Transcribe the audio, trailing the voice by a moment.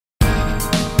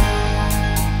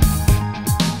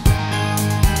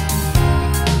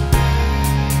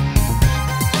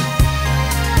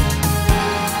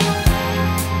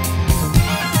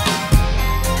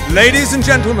Ladies and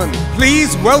gentlemen,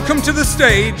 please welcome to the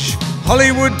stage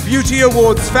Hollywood Beauty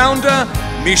Awards founder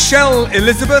Michelle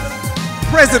Elizabeth,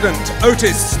 President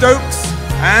Otis Stokes,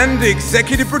 and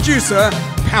executive producer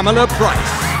Pamela Price.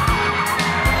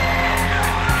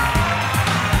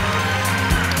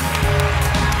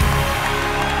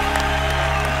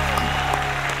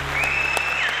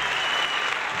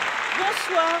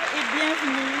 Bonsoir et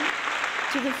bienvenue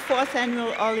to the 4th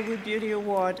Annual Hollywood Beauty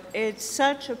Award. It's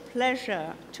such a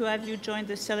pleasure to have you join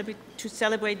to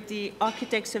celebrate the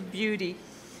Architects of Beauty,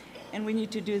 and we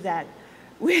need to do that.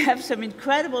 We have some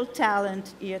incredible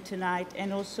talent here tonight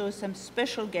and also some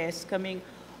special guests coming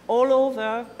all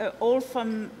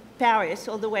from Paris,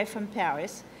 all the way from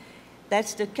Paris.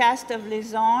 That's the cast of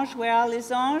Les Anges. Where are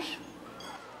Les Anges?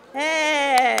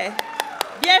 Hey!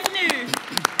 Bienvenue!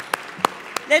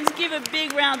 Let's give a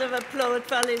big round of applause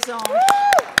for Les Anges.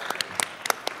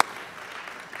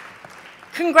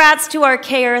 Congrats to our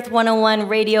K-Earth 101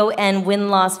 Radio and Win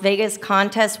Las Vegas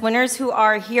contest winners who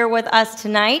are here with us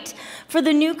tonight. For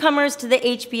the newcomers to the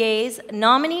HBAs,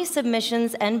 nominee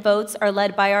submissions and votes are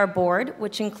led by our board,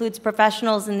 which includes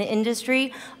professionals in the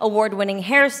industry, award-winning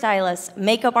hairstylists,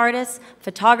 makeup artists,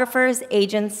 photographers,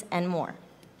 agents, and more.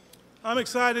 I'm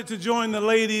excited to join the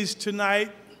ladies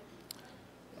tonight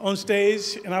on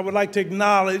stage, and I would like to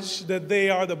acknowledge that they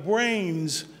are the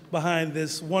brains behind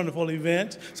this wonderful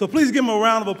event. So please give them a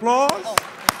round of applause.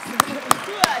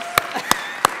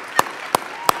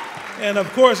 And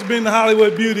of course, being the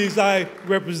Hollywood Beauties, I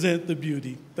represent the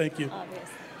beauty. Thank you.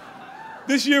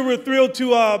 This year, we're thrilled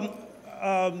to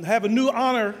have a new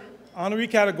honoree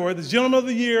category, the Gentleman of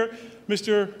the Year,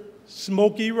 Mr.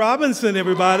 Smokey Robinson,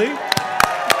 everybody.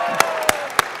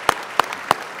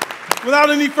 Without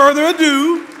any further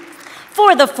ado,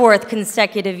 for the 4th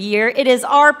consecutive year, it is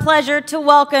our pleasure to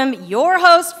welcome your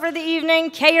host for the evening,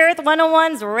 K-Earth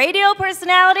 101's radio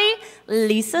personality,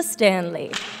 Lisa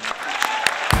Stanley.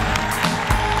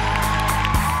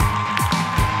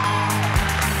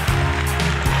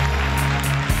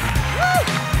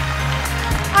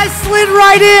 I slid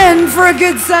right in for a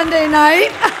good Sunday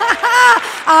night.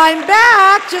 I'm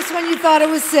back just when you thought it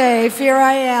was safe. Here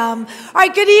I am. All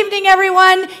right, good evening,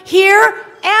 everyone, here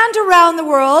and around the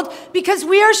world, because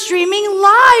we are streaming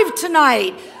live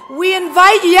tonight. We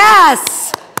invite you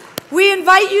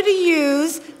to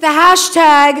use the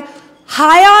hashtag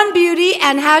HighOnBeauty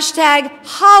and hashtag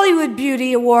Hollywood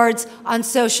Beauty Awards on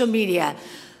social media.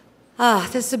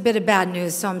 This is a bit of bad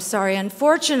news, so I'm sorry.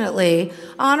 Unfortunately,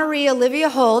 honoree Olivia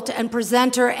Holt and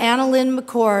presenter Annalyn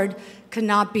McCord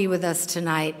cannot be with us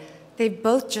tonight. They've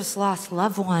both just lost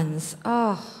loved ones.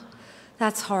 Oh,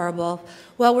 that's horrible.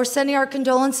 Well, we're sending our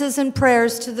condolences and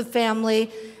prayers to the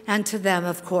family and to them,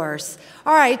 of course.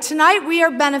 All right, tonight we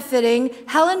are benefiting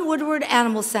Helen Woodward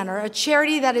Animal Center, a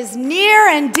charity that is near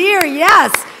and dear,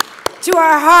 yes, to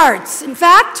our hearts. In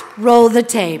fact, roll the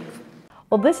tape.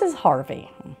 Well, this is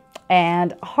Harvey.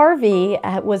 And Harvey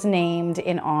was named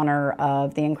in honor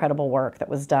of the incredible work that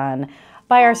was done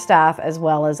by our staff, as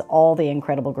well as all the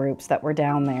incredible groups that were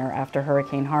down there after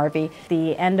Hurricane Harvey.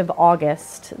 The end of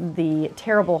August, the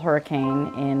terrible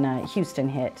hurricane in Houston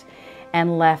hit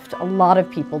and left a lot of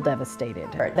people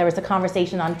devastated. There was a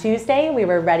conversation on Tuesday. We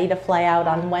were ready to fly out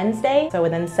on Wednesday. So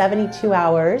within 72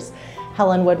 hours,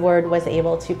 Helen Woodward was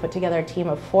able to put together a team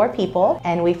of 4 people,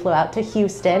 and we flew out to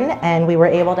Houston, and we were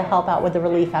able to help out with the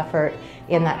relief effort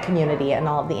in that community and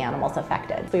all of the animals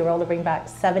affected. We were able to bring back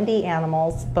 70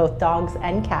 animals, both dogs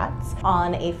and cats,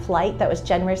 on a flight that was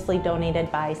generously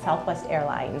donated by Southwest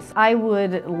Airlines. I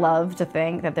would love to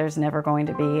think that there's never going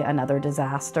to be another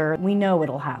disaster. We know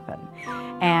it'll happen,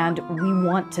 and we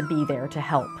want to be there to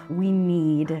help. We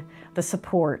need the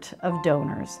support of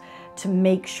donors to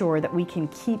make sure that we can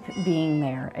keep being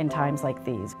there in times like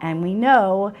these. And we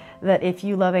know that if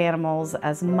you love animals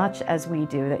as much as we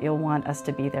do, that you'll want us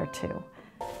to be there too.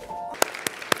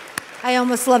 I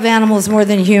almost love animals more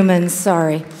than humans,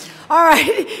 sorry. All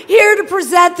right, here to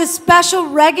present the Special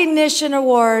Recognition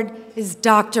Award is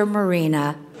Dr.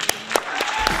 Marina.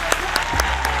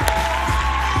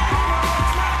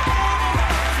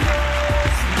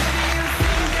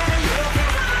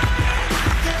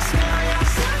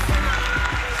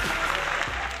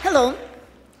 Hello,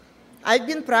 I've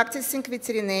been practicing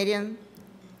veterinarian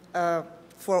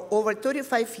for over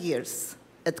 35 years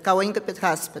at Cahuenga Pet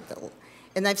Hospital,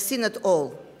 and I've seen it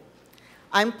all.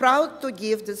 I'm proud to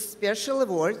give this special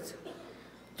award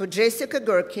to Jessica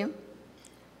Gerke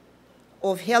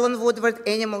of Helen Woodward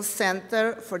Animal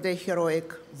Center for their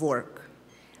heroic work.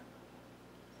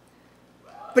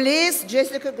 Please,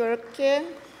 Jessica Gerke,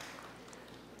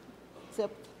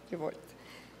 accept your award.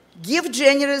 Give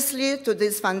generously to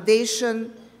this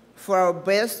foundation for our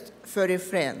best furry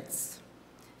friends.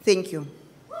 Thank you.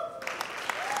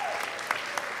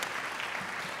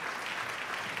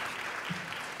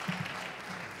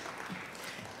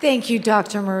 Thank you,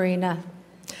 Dr. Marina.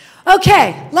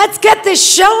 Okay, let's get this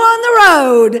show on the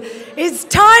road. It's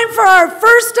time for our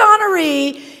first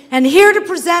honoree, and here to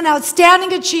present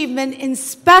Outstanding Achievement in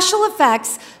Special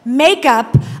Effects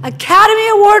Makeup, Academy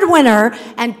Award winner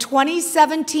and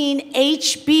 2017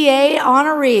 HBA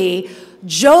honoree,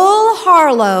 Joel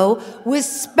Harlow, with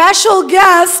special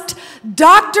guest,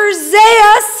 Dr.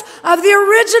 Zayas of the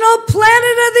original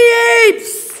Planet of the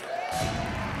Apes.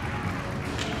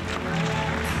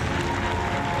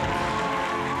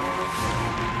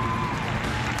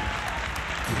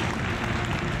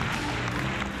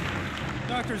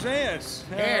 Dr. Zayas,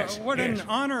 yes, what an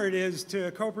honor it is to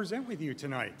co-present with you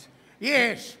tonight.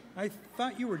 Yes. I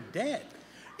thought you were dead.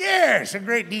 Yes, a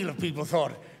great deal of people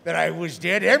thought that I was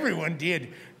dead. Everyone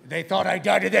did. They thought I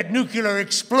died of that nuclear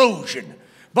explosion.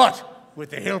 But with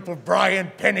the help of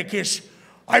Brian Pennicus,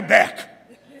 I'm back.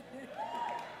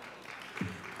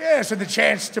 Yes, and the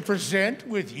chance to present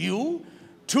with you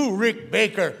to Rick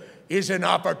Baker is an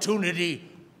opportunity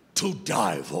to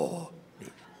die for.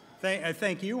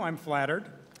 Thank you, I'm flattered.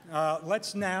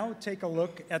 Let's now take a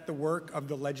look at the work of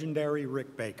the legendary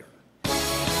Rick Baker. I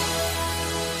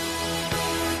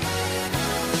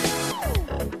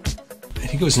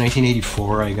think it was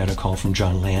 1984, I got a call from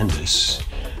John Landis.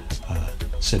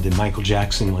 Said that Michael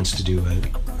Jackson wants to do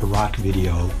a rock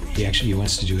video. He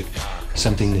wants to do it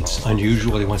something that's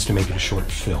unusual. He wants to make it a short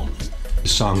film. The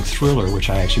song Thriller, which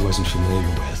I actually wasn't familiar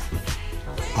with,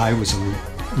 I was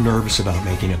nervous about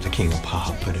making up the King of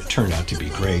Pop, but it turned out to be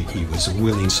great. He was a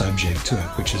willing subject to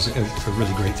it, which is a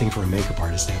really great thing for a makeup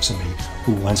artist, to have somebody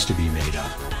who wants to be made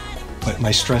up. But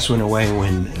my stress went away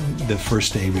when the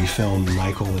first day we filmed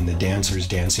Michael and the dancers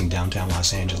dancing downtown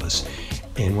Los Angeles,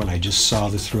 and when I just saw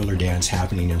the Thriller dance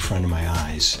happening in front of my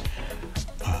eyes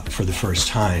for the first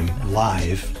time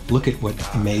live. Look at what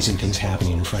amazing things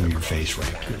happening in front of your face,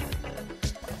 Rick.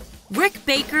 Rick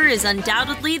Baker is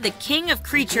undoubtedly the king of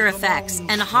creature effects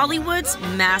and Hollywood's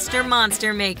master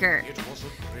monster maker.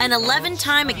 An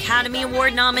 11-time Academy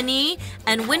Award nominee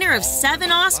and winner of 7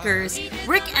 Oscars,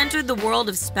 Rick entered the world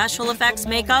of special effects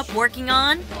makeup working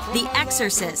on The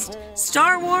Exorcist,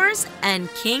 Star Wars, and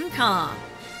King Kong.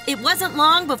 It wasn't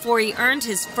long before he earned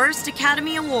his first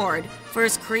Academy Award for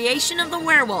his creation of the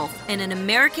werewolf in An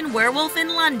American Werewolf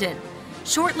in London.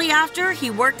 Shortly after,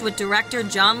 he worked with director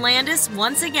John Landis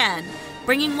once again,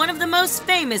 bringing one of the most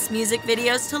famous music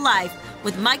videos to life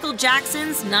with Michael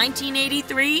Jackson's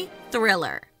 1983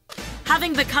 Thriller.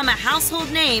 Having become a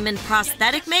household name in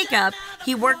prosthetic makeup,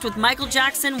 he worked with Michael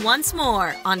Jackson once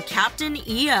more on Captain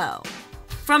EO.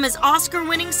 From his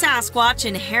Oscar-winning Sasquatch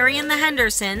in Harry and the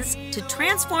Hendersons to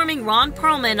transforming Ron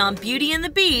Perlman on Beauty and the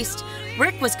Beast,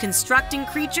 Rick was constructing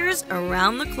creatures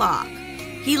around the clock.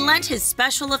 He lent his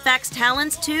special effects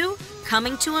talents to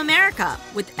Coming to America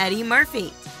with Eddie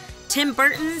Murphy, Tim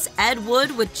Burton's Ed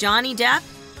Wood with Johnny Depp,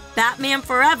 Batman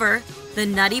Forever, The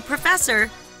Nutty Professor,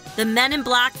 the Men in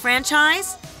Black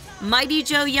franchise, Mighty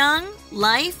Joe Young,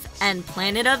 Life, and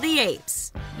Planet of the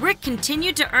Apes. Rick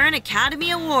continued to earn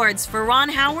Academy Awards for Ron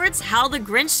Howard's How the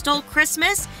Grinch Stole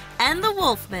Christmas and The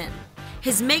Wolfman.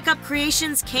 His makeup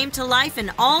creations came to life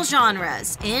in all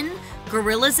genres in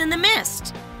Gorillas in the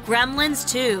Mist, Gremlins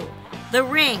 2, The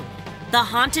Ring, The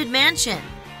Haunted Mansion,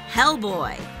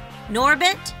 Hellboy,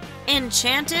 Norbit,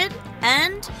 Enchanted,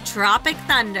 and Tropic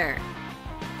Thunder.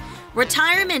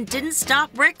 Retirement didn't stop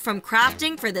Rick from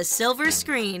crafting for the silver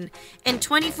screen. In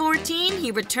 2014,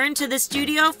 he returned to the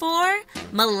studio for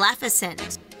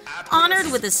Maleficent. Honored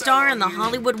with a star on the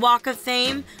Hollywood Walk of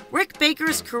Fame, Rick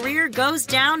Baker's career goes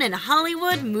down in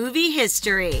Hollywood movie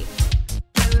history.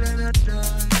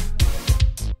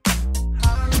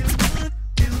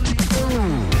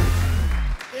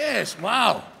 Yes,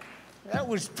 wow. That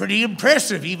was pretty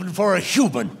impressive, even for a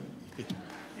human.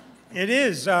 It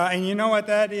is, and you know what?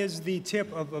 That is the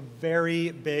tip of a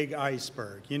very big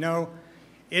iceberg. You know,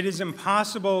 it is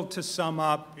impossible to sum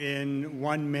up in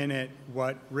 1 minute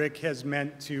what Rick has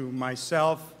meant to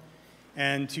myself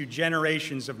and to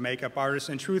generations of makeup artists,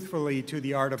 and truthfully, to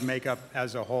the art of makeup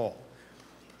as a whole.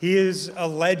 He is a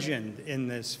legend in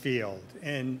this field,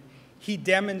 and he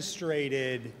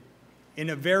demonstrated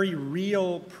in a very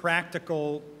real,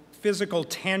 practical, physical,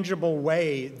 tangible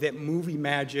way that movie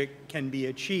magic can be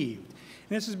achieved.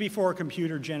 And this is before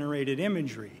computer-generated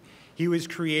imagery. He was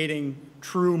creating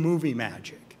true movie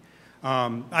magic.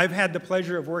 I've had the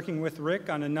pleasure of working with Rick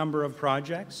on a number of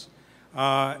projects,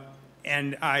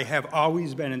 and I have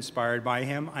always been inspired by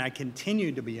him. I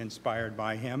continue to be inspired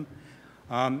by him.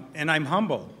 And I'm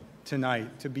humbled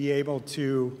tonight to be able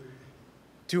to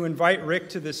invite Rick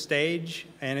to the stage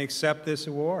and accept this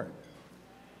award.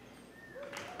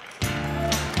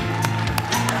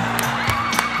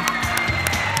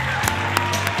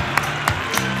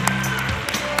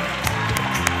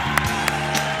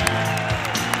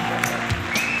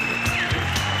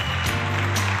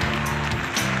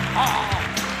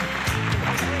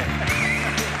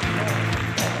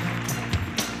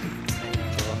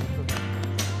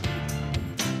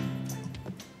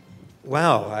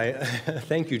 Wow,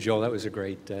 thank you, Joel. That was a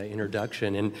great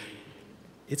introduction. And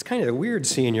it's kind of weird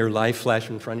seeing your life flash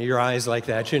in front of your eyes like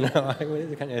that, you know.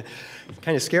 It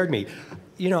kind of scared me.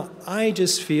 You know, I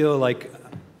just feel like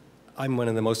I'm one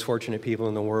of the most fortunate people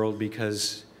in the world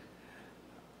because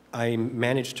I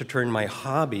managed to turn my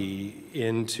hobby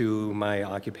into my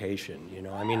occupation, you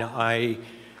know. I mean, I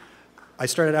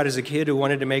started out as a kid who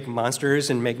wanted to make monsters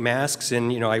and make masks,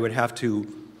 and, you know, I would have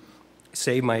to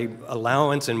save my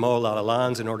allowance and mow a lot of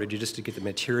lawns in order to get the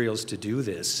materials to do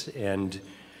this. And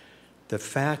the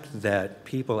fact that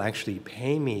people actually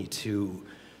pay me to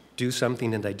do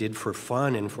something that I did for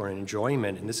fun and for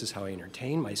enjoyment, and this is how I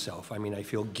entertain myself, I mean, I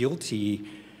feel guilty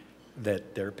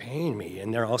that they're paying me.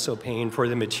 And they're also paying for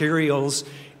the materials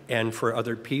and for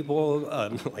other people,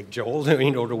 like Joel,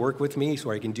 you know, to work with me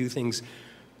so I can do things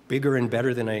bigger and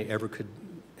better than I ever could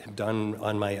have done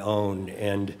on my own.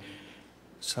 And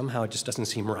somehow it just doesn't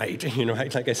seem right, you know.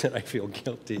 Like I said, I feel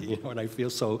guilty, you know, and I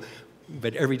feel so,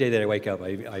 but every day that I wake up,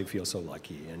 I feel so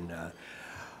lucky. And,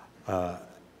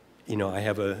 you know, I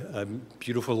have a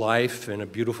beautiful life and a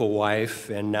beautiful wife,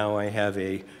 and now I have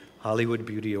a Hollywood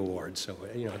Beauty Award. So,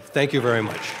 you know, thank you very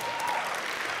much.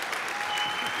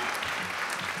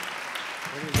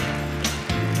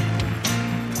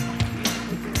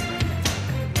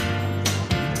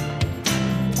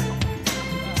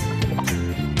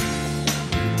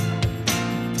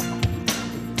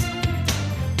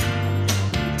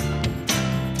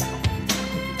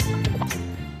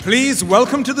 Please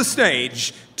welcome to the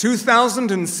stage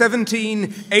 2017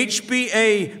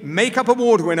 HBA Makeup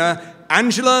Award winner,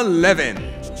 Angela Levin.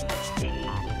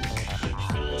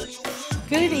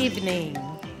 Good evening.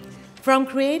 From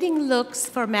creating looks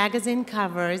for magazine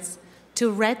covers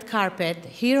to red carpet,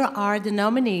 here are the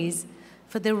nominees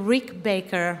for the Rick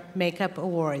Baker Makeup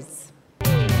Awards.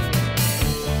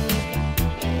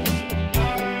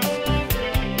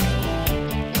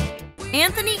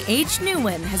 Anthony H.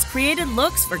 Nguyen has created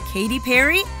looks for Katy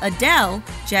Perry, Adele,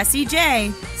 Jessie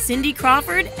J, Cindy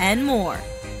Crawford, and more.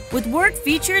 With work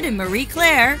featured in Marie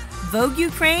Claire, Vogue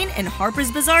Ukraine, and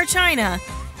Harper's Bazaar China,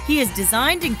 he has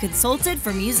designed and consulted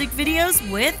for music videos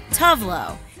with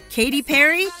Tuvlo, Katy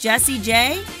Perry, Jessie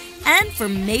J, and for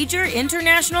major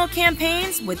international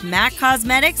campaigns with MAC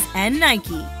Cosmetics and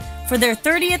Nike. For their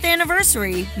 30th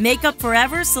anniversary, Makeup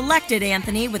Forever selected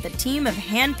Anthony with a team of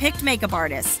hand-picked makeup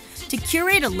artists to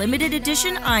curate a limited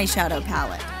edition eyeshadow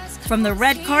palette. From the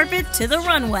red carpet to the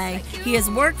runway, he has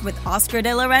worked with Oscar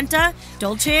de la Renta,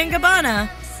 Dolce & Gabbana,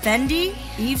 Fendi,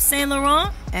 Yves Saint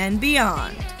Laurent, and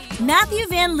beyond. Matthew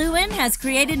Van Leeuwen has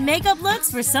created makeup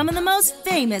looks for some of the most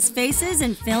famous faces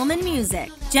in film and music.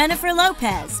 Jennifer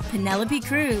Lopez, Penelope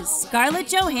Cruz, Scarlett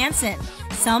Johansson,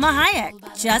 Salma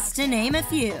Hayek, just to name a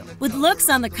few. With looks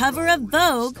on the cover of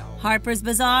Vogue, Harper's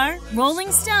Bazaar,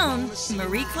 Rolling Stone,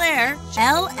 Marie Claire,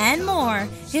 Elle, and more,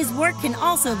 his work can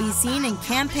also be seen in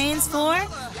campaigns for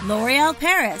L'Oréal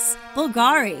Paris,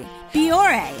 Bulgari,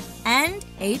 Biore, and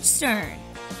H. Stern.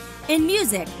 In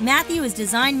music, Matthew has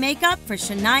designed makeup for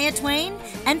Shania Twain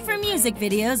and for music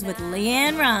videos with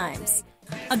LeAnn Rimes.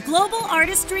 A global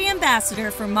artistry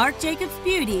ambassador for Marc Jacobs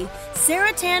Beauty,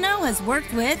 Sarah Tano has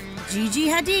worked with Gigi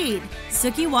Hadid,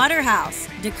 Suki Waterhouse,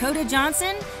 Dakota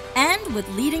Johnson, and with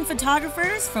leading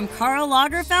photographers from Karl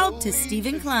Lagerfeld to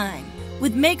Stephen Klein.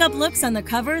 With makeup looks on the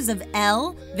covers of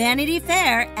Elle, Vanity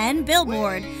Fair, and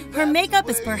Billboard, her makeup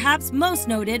is perhaps most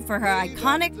noted for her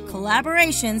iconic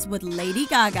collaborations with Lady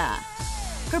Gaga.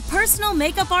 Her personal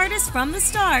makeup artist from the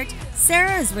start,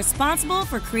 Sarah is responsible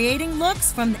for creating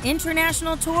looks from the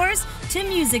international tours to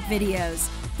music videos,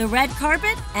 the red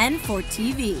carpet, and for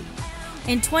TV.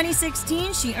 In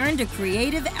 2016, she earned a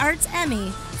Creative Arts Emmy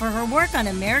for her work on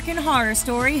American Horror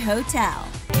Story Hotel.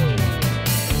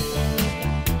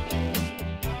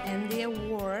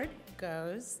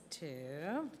 Goes to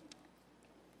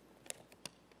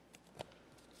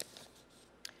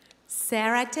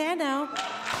Sarah Tano.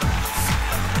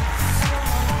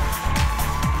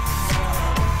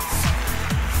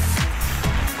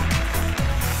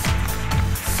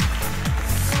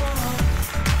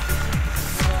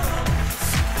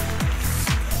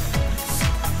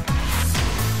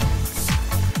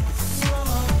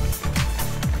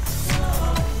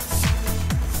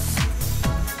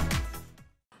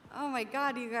 my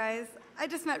God, you guys. I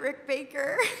just met Rick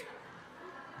Baker.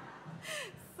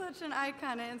 Such an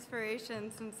icon and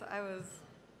inspiration since I was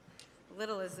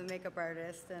little as a makeup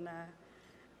artist. And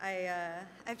I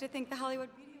have to thank the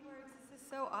Hollywood Beauty Awards. This is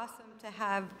so awesome to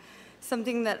have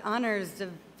something that honors the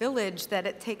village that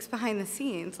it takes behind the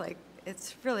scenes. Like,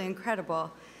 it's really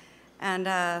incredible. And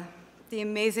the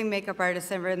amazing makeup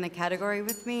artists ever in the category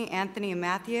with me, Anthony and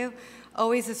Matthew,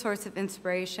 always a source of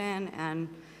inspiration and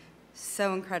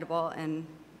so incredible. And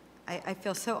I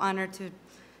feel so honored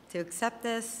to accept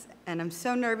this, and I'm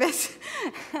so nervous.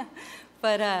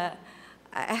 But I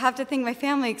have to thank my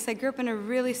family, because I grew up in a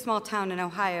really small town in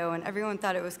Ohio, and everyone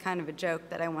thought it was kind of a joke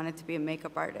that I wanted to be a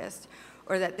makeup artist,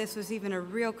 or that this was even a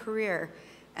real career.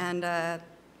 And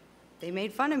they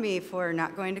made fun of me for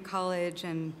not going to college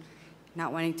and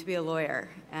not wanting to be a lawyer.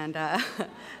 And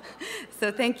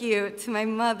so thank you to my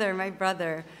mother, my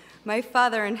brother, my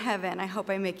Father in heaven. I hope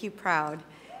I make you proud.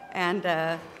 And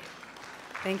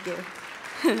thank you.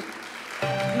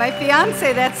 My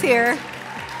fiance that's here,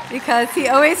 because he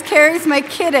always carries my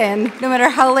kid in, no matter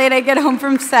how late I get home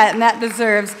from set, and that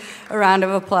deserves a round of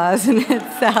applause in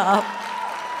itself.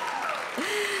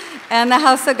 And the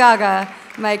House of Gaga,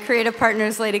 my creative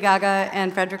partners, Lady Gaga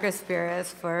and Frederica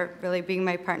Spears, for really being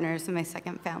my partners in my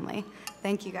second family.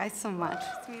 Thank you guys so much.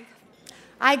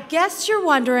 I guess you're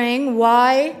wondering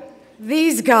why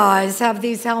these guys have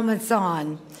these helmets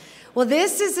on. Well,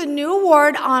 this is a new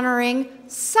award honoring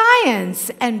science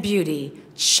and beauty.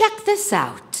 Check this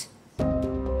out.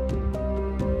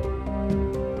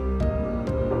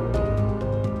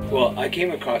 Well, I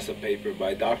came across a paper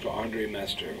by Dr. Andre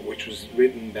Mester, which was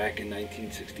written back in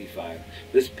 1965.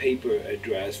 This paper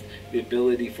addressed the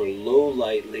ability for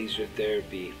low-light laser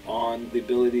therapy on the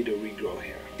ability to regrow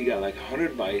hair. He got like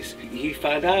 100 mice. He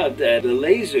found out that the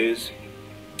lasers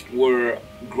were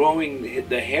growing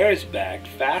the hairs back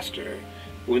faster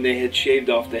when they had shaved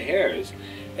off the hairs.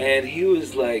 And he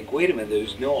was like, wait a minute,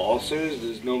 there's no ulcers,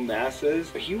 there's no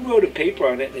masses. He wrote a paper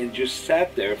on it and just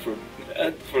sat there for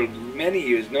many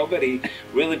years. Nobody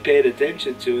really paid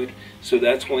attention to it. So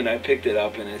that's when I picked it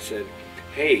up and I said,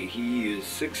 hey, he used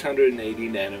 680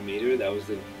 nanometer.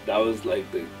 That was like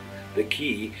the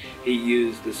key. He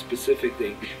used the specific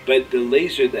thing, but the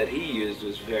laser that he used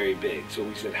was very big. So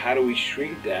we said, how do we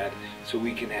shrink that so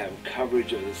we can have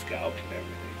coverage of the scalp and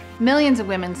everything? Millions of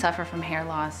women suffer from hair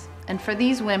loss, and for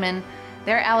these women,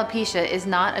 their alopecia is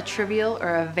not a trivial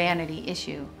or a vanity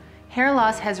issue. Hair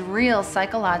loss has real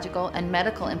psychological and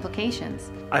medical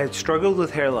implications. I had struggled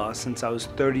with hair loss since I was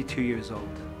 32 years old.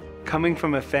 Coming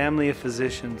from a family of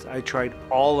physicians, I tried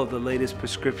all of the latest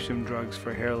prescription drugs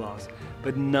for hair loss,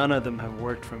 but none of them have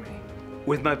worked for me.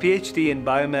 With my PhD in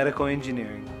biomedical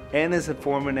engineering and as a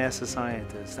former NASA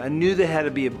scientist, I knew there had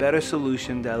to be a better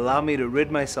solution that allowed me to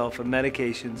rid myself of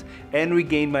medications and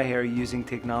regain my hair using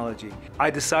technology.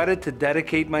 I decided to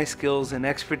dedicate my skills and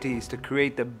expertise to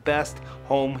create the best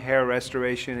home hair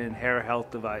restoration and hair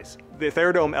health device. The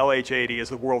Theradome LH80 is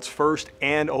the world's first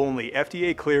and only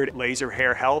FDA-cleared laser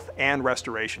hair health and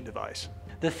restoration device.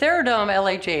 The Theradome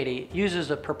LH80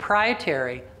 uses a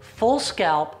proprietary full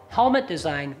scalp helmet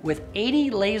design with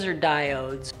 80 laser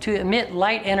diodes to emit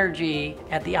light energy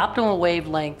at the optimal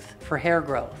wavelength for hair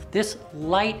growth. This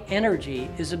light energy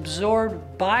is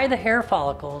absorbed by the hair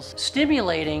follicles,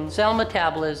 stimulating cell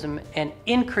metabolism and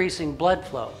increasing blood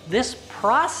flow. This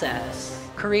process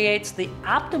creates the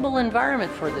optimal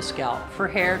environment for the scalp for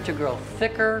hair to grow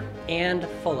thicker and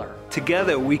fuller.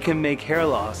 Together, we can make hair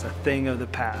loss a thing of the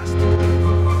past.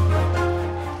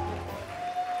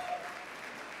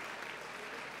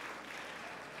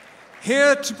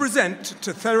 Here to present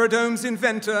to Theradome's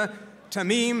inventor,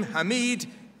 Tamim Hamid,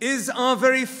 is our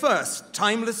very first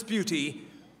timeless beauty,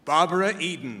 Barbara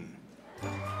Eden.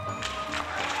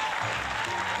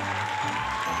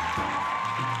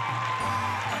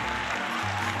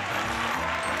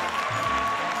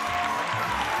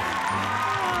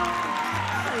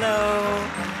 Hello.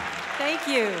 Thank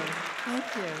you.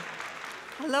 Thank you.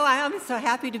 Hello, I am so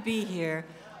happy to be here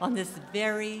on this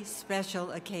very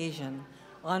special occasion,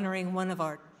 honoring one of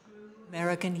our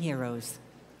American heroes.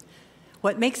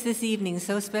 What makes this evening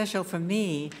so special for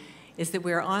me is that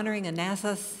we're honoring a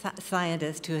NASA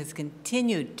scientist who has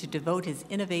continued to devote his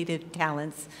innovative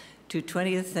talents to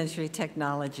 20th century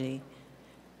technology.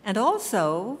 And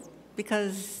also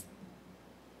because,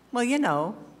 well, you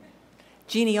know,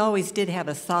 Jeannie always did have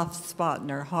a soft spot in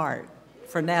her heart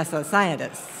for NASA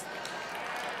scientists.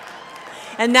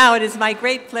 And now it is my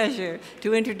great pleasure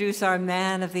to introduce our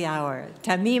man of the hour,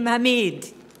 Tamim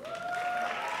Hamid.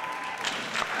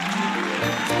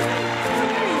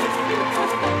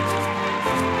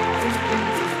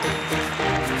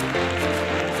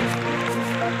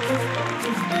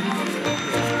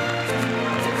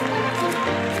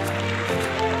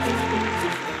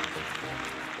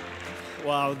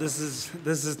 this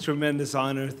is a tremendous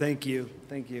honor. Thank you.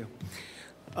 Thank you.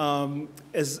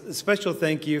 As a special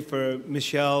thank you for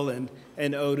Michelle and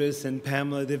Otis and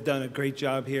Pamela. They've done a great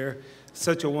job here.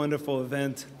 Such a wonderful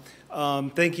event.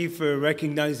 Thank you for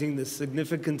recognizing the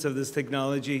significance of this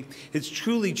technology. It's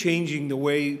truly changing the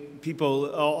way people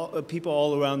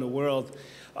all around the world.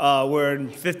 We're in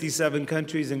 57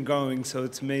 countries and growing, so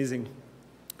it's amazing.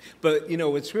 But you know,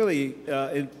 what's really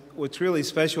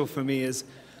special for me is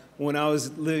when I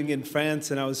was living in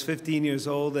France and I was 15 years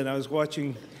old and I was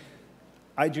watching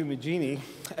I Dream a Genie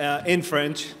in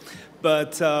French.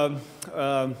 But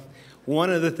one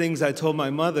of the things I told my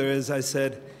mother is I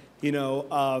said, you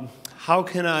know, how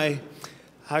can I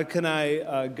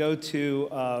go to,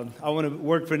 I want to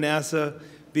work for NASA,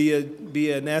 be a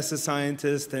NASA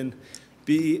scientist, and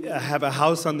have a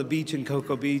house on the beach in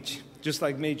Cocoa Beach, just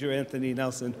like Major Anthony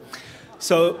Nelson.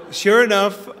 So sure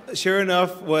enough,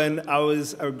 when I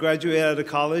graduated out of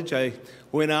college, I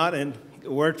went out and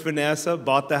worked for NASA,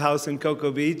 bought the house in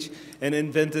Cocoa Beach, and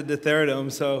invented the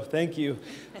Theradome. So thank you.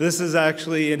 This is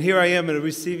actually, and here I am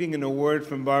receiving an award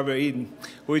from Barbara Eden,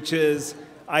 which is,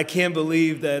 I can't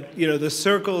believe that, you know, the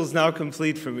circle is now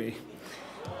complete for me.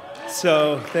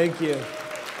 So thank you.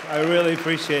 I really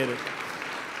appreciate it.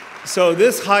 So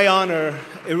this high honor,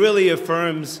 it really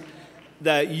affirms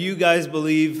that you guys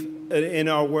believe in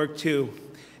our work too.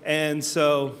 And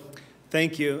so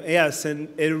thank you. Yes, and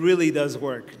it really does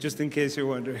work, just in case you're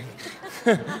wondering.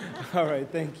 All right,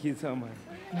 thank you so much.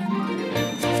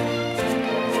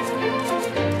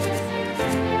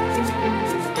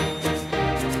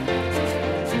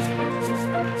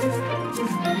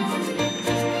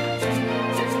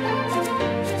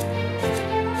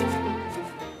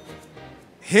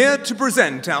 Here to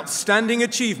present outstanding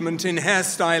achievement in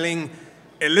hairstyling,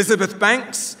 Elizabeth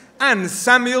Banks and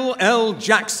Samuel L.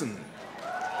 Jackson.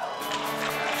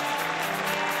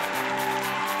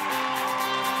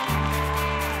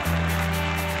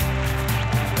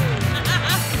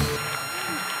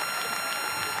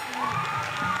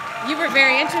 You were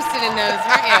very interested in those,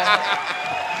 weren't you?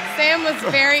 Sam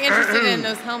was very interested in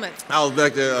those helmets. I was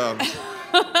back there.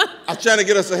 I was trying to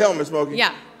get us a helmet, Smokey.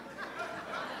 Yeah.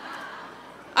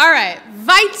 All right,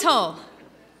 vital,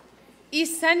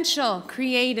 essential,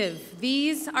 creative.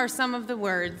 These are some of the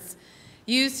words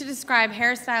used to describe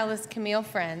hairstylist Camille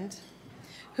Friend,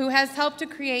 who has helped to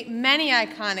create many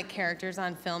iconic characters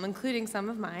on film, including some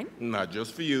of mine. Not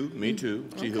just for you, me too.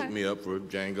 She hooked me up for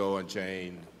Django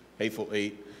Unchained, Hateful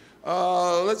Eight.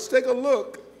 Let's take a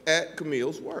look at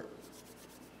Camille's work.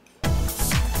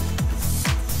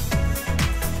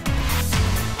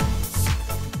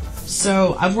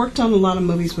 So I've worked on a lot of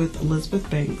movies with Elizabeth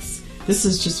Banks. This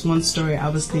is just one story I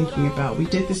was thinking about. We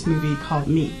did this movie called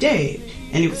Meet Dave,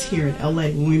 and it was here in LA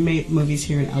when we made movies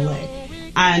here in LA.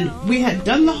 And we had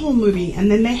done the whole movie,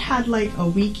 and then they had like a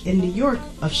week in New York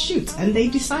of shoots, and they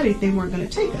decided they weren't going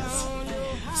to take us.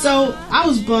 So I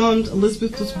was bummed,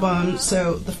 Elizabeth was bummed.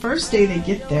 So the first day they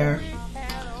get there,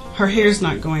 her hair's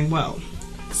not going well.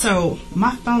 So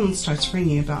my phone starts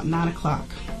ringing about 9 o'clock.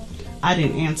 I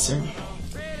didn't answer.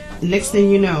 Next thing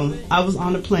you know, I was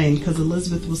on a plane because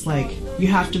Elizabeth was like, you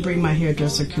have to bring my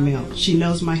hairdresser, Camille. She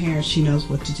knows my hair, she knows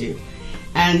what to do.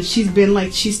 And she's been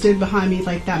like, she stood behind me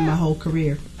like that my whole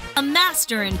career. A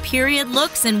master in period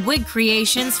looks and wig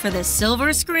creations for the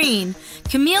silver screen,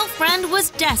 Camille Friend was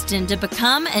destined to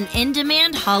become an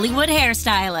in-demand Hollywood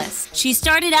hairstylist. She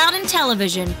started out in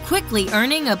television, quickly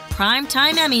earning a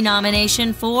Primetime Emmy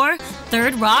nomination for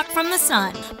Third Rock from the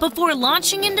Sun, before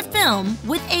launching into film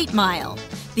with 8 Mile,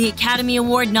 the Academy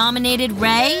Award-nominated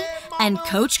Ray, and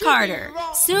Coach Carter.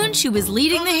 Soon she was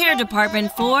leading the hair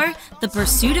department for The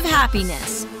Pursuit of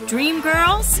Happiness,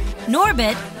 Dreamgirls,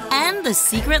 Norbit, and The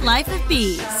Secret Life of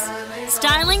Bees.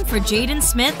 Styling for Jaden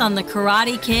Smith on The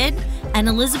Karate Kid and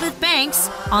Elizabeth Banks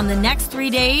on The Next 3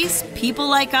 Days, People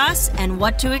Like Us, and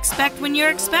What to Expect When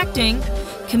You're Expecting,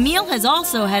 Camille has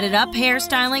also headed up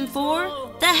hairstyling for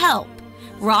The Help,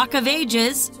 Rock of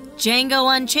Ages,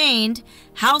 Django Unchained,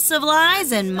 House of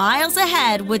Lies, and Miles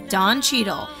Ahead with Don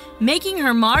Cheadle. Making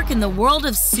her mark in the world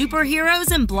of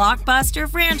superheroes and blockbuster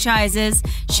franchises,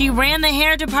 she ran the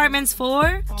hair departments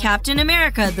for Captain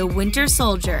America: The Winter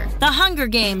Soldier, The Hunger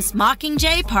Games: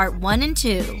 Mockingjay Part 1 and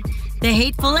 2, The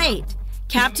Hateful Eight,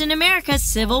 Captain America: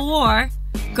 Civil War,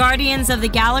 Guardians of the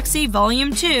Galaxy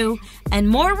Volume 2, and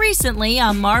more recently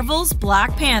on Marvel's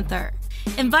Black Panther.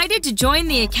 Invited to join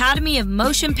the Academy of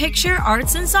Motion Picture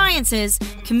Arts and Sciences,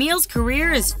 Camille's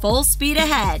career is full speed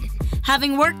ahead.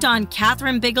 Having worked on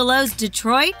Catherine Bigelow's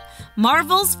Detroit,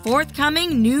 Marvel's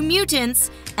forthcoming New Mutants,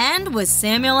 and with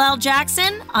Samuel L.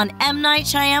 Jackson on M. Night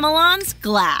Shyamalan's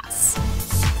Glass.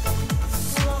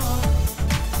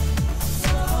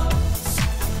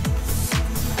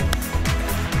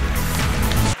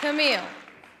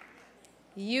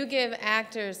 You give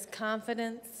actors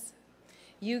confidence.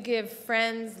 You give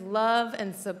friends love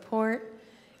and support.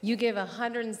 You give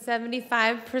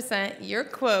 175%, your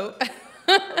quote,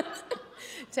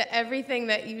 to everything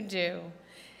that you do.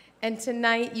 And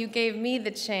tonight you gave me the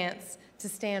chance to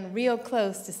stand real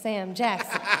close to Sam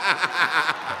Jackson.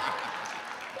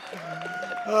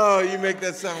 Oh, you make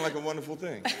that sound like a wonderful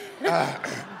thing.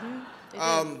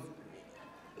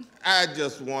 I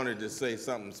just wanted to say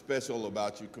something special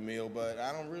about you, Camille, but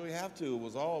I don't really have to. It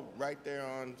was all right there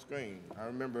on screen. I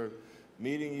remember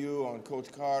meeting you on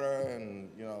Coach Carter and,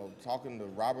 you know, talking to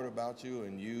Robert about you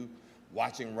and you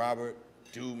watching Robert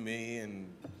do me,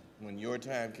 and when your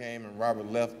time came and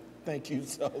Robert left, thank you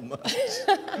so much.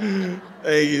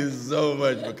 Thank you so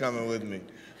much for coming with me.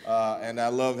 And I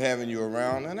love having you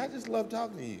around, and I just love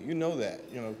talking to you. You know that.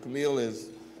 You know, Camille is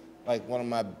like one of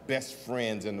my best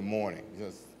friends in the morning.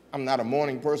 I'm not a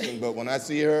morning person, but when I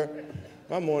see her,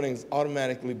 my morning's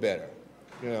automatically better.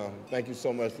 You know, thank you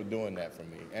so much for doing that for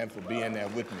me and for being there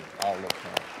with me all the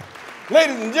time.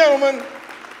 Ladies and gentlemen,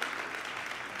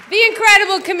 the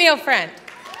incredible Camille Friend.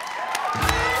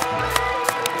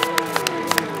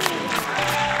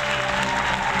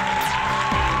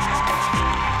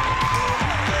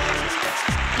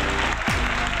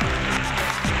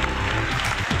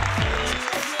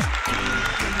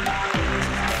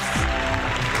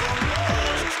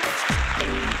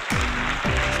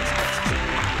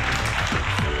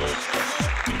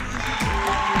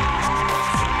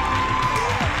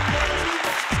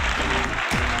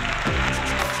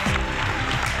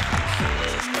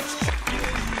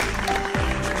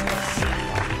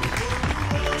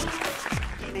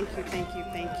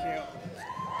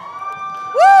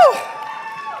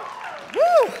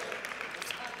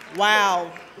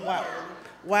 Wow, wow,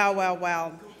 wow, wow,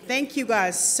 wow. Thank you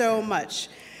guys so much.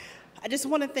 I just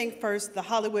want to thank first the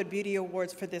Hollywood Beauty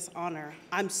Awards for this honor.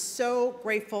 I'm so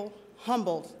grateful,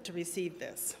 humbled to receive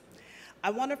this. I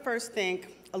want to first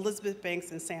thank Elizabeth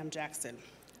Banks and Sam Jackson.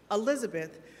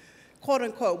 Elizabeth, quote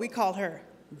unquote, we call her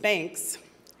Banks.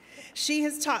 She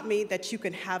has taught me that you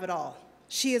can have it all.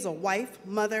 She is a wife,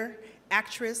 mother,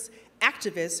 actress,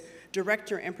 activist,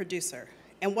 director, and producer.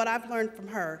 And what I've learned from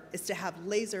her is to have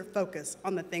laser focus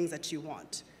on the things that you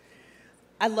want.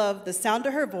 I love the sound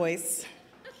of her voice.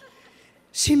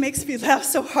 She makes me laugh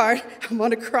so hard, I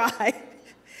want to cry.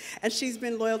 And she's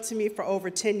been loyal to me for over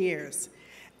 10 years.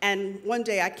 And one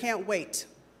day, I can't wait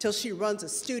till she runs a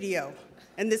studio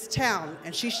in this town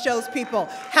and she shows people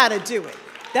how to do it.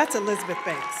 That's Elizabeth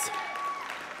Banks.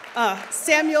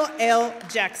 Samuel L.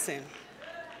 Jackson.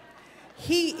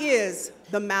 He is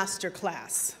the master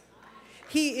class.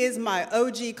 He is my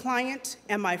OG client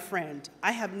and my friend.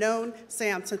 I have known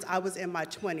Sam since I was in my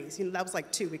 20s. You know, that was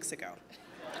like 2 weeks ago.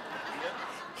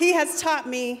 He has taught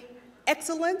me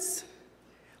excellence,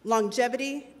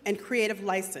 longevity, and creative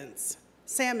license.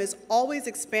 Sam is always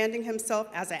expanding himself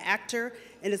as an actor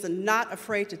and is not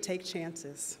afraid to take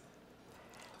chances.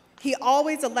 He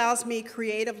always allows me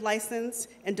creative license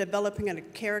in developing a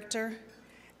character,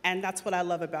 and that's what I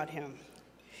love about him.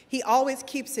 He always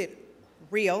keeps it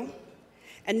real,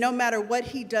 and no matter what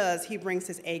he does, he brings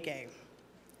his A game.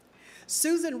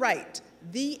 Susan Wright,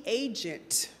 the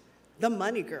agent, the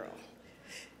money girl.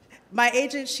 My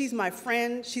agent, she's my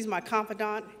friend, she's my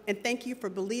confidant, and thank you for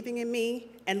believing in me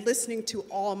and listening to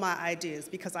all my ideas,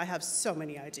 because I have so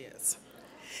many ideas.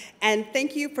 And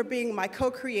thank you for being my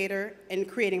co-creator and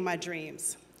creating my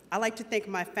dreams. I like to thank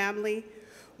my family,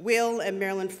 Will and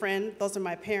Marilyn Friend, those are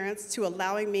my parents, to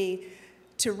allowing me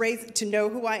to know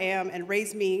who I am and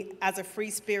raise me as a free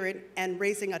spirit and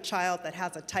raising a child that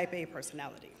has a type A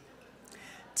personality.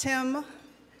 Tim,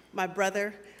 my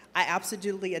brother, I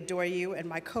absolutely adore you, and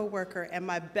my coworker and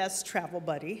my best travel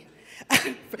buddy.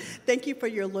 Thank you for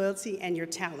your loyalty and your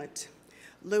talent.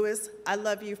 Louis, I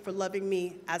love you for loving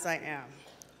me as I am.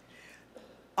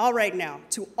 All right now,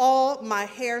 to all my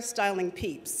hairstyling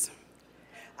peeps,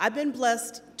 I've been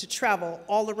blessed to travel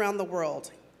all around the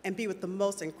world and be with the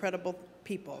most incredible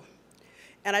people.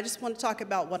 And I just want to talk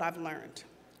about what I've learned.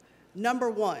 Number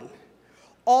one,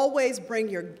 always bring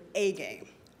your A game.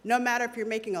 No matter if you're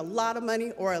making a lot of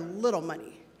money or a little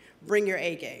money, bring your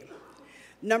A game.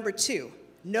 Number two,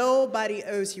 nobody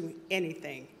owes you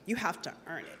anything. You have to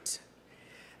earn it.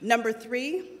 Number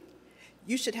three,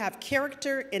 you should have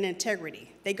character and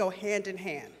integrity. They go hand in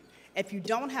hand. If you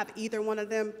don't have either one of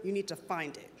them, you need to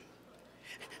find it.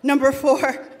 Number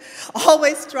four,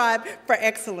 always strive for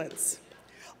excellence.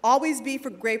 Always be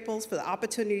grateful for the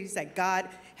opportunities that God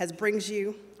has brings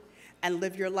you, and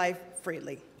live your life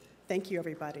freely. Thank you,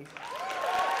 everybody.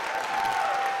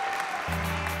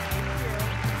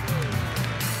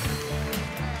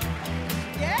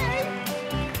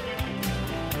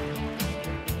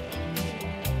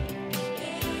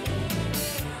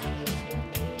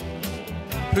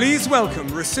 Please welcome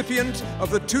recipient of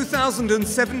the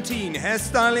 2017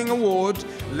 Hairstyling Award,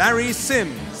 Larry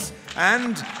Sims,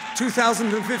 and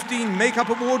 2015 Makeup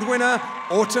Award winner,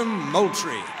 Autumn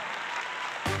Moultrie.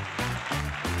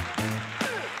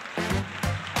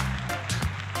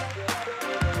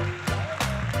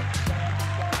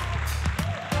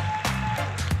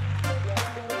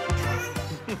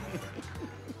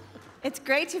 It's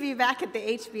great to be back at the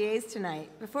HBAs tonight.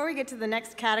 Before we get to the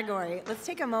next category, let's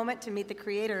take a moment to meet the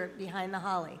creator behind the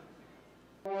Holly.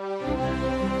 I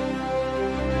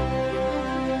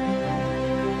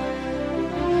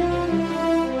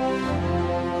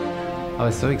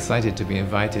was so excited to be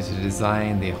invited to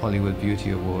design the Hollywood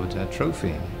Beauty Award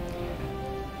trophy.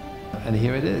 And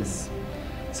here it is.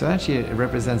 So actually it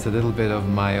represents a little bit of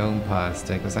my own past,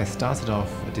 because I started off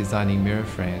designing mirror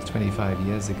frames 25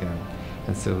 years ago.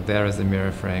 And so there is a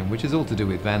mirror frame, which is all to do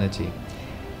with vanity.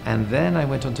 And then I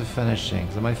went on to finishing.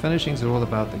 So my finishings are all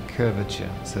about the curvature,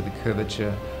 so the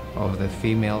curvature of the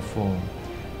female form.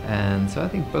 And so I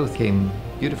think both came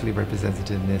beautifully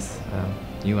represented in this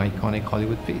new iconic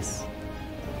Hollywood piece.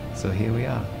 So here we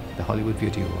are, the Hollywood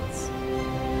Beauty Awards.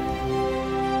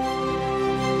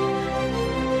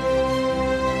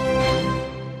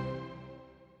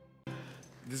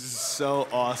 This is so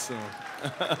awesome.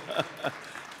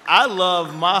 I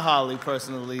love my Holly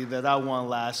personally that I won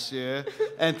last year.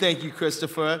 And thank you,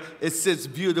 Christopher. It sits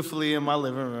beautifully in my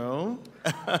living room.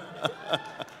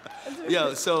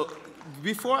 Yo, so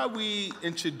before we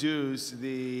introduce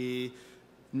the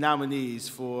nominees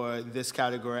for this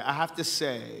category, I have to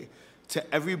say to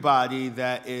everybody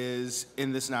that is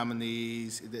in this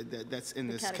nominees, that's in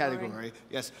this category,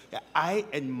 yes, I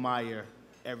admire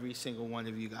every single one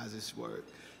of you guys' work.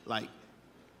 Like,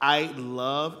 I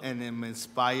love and am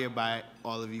inspired by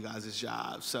all of you guys'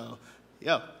 jobs. So,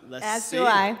 yo, let's see. As do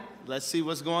I. Let's see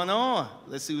what's going on.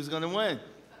 Let's see who's going to win.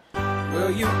 Well,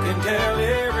 you can tell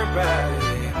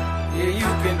everybody. Yeah, you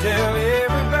can tell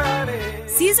everybody.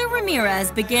 Cesar Ramirez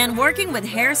began working with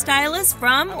hairstylists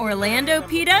from Orlando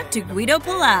Pita to Guido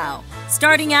Palau.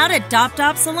 Starting out at Dop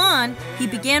Dop Salon, he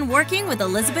began working with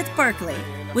Elizabeth Berkley.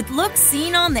 With looks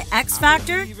seen on The X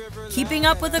Factor, Keeping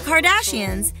Up with the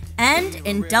Kardashians, and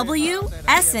in W,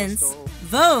 Essence,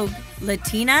 Vogue,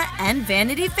 Latina, and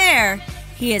Vanity Fair,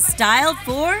 he is styled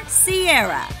for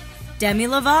Ciara, Demi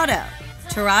Lovato,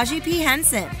 Taraji P.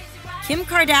 Henson, Kim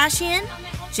Kardashian,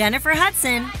 Jennifer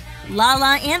Hudson,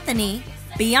 Lala Anthony,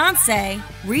 Beyonce,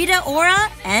 Rita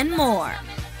Ora, and more.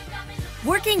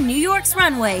 Working New York's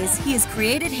runways, he has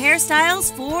created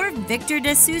hairstyles for Victor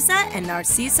De Souza and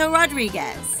Narciso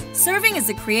Rodriguez. Serving as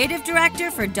the creative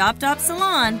director for Dop Dop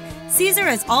Salon, Cesar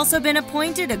has also been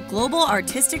appointed a global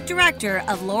artistic director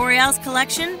of L'Oreal's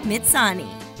collection, Mitsani.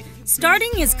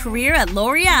 Starting his career at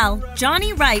L'Oreal,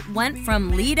 Johnny Wright went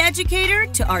from lead educator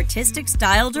to artistic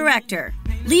style director.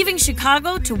 Leaving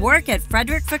Chicago to work at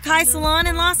Frederick Fekkai Salon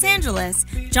in Los Angeles,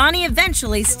 Johnny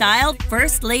eventually styled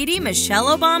First Lady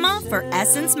Michelle Obama for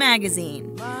Essence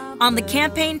magazine. On the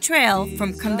campaign trail,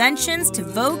 from conventions to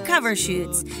Vogue cover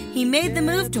shoots, he made the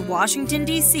move to Washington,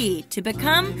 D.C. to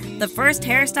become the first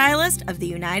hairstylist of the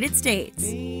United States.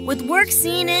 With work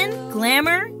seen in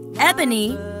Glamour,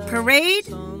 Ebony, Parade,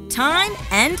 Time,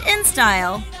 and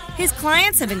InStyle, his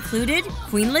clients have included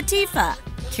Queen Latifah,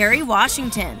 Kerry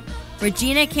Washington,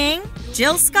 Regina King,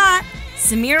 Jill Scott,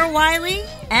 Samira Wiley,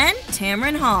 and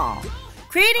Tamron Hall.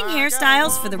 Creating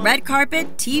hairstyles for the red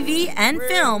carpet, TV, and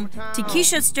film,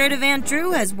 Takesha Sturtevant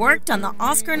Drew has worked on the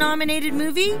Oscar-nominated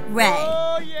movie Ray,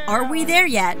 Are We There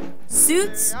Yet?,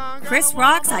 Suits, Chris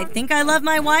Rock's I Think I Love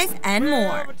My Wife, and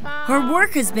more. Her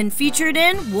work has been featured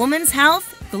in Woman's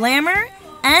Health, Glamour,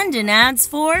 and in ads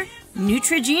for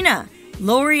Neutrogena,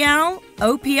 L'Oreal,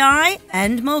 OPI,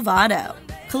 and Movado.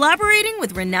 Collaborating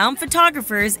with renowned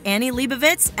photographers Annie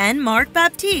Leibovitz and Mark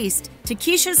Baptiste,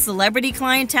 Takesha's celebrity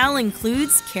clientele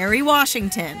includes Kerry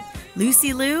Washington,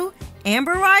 Lucy Liu,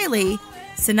 Amber Riley,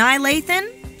 Sinai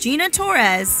Lathan, Gina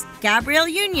Torres, Gabrielle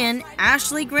Union,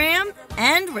 Ashley Graham,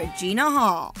 and Regina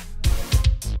Hall.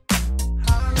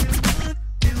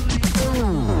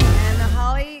 And the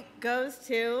Holly goes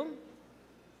to...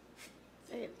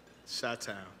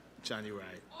 Chi-Town, Johnny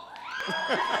Wright.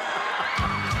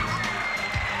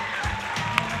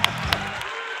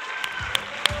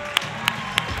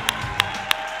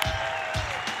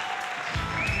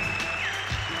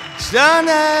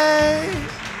 Johnny!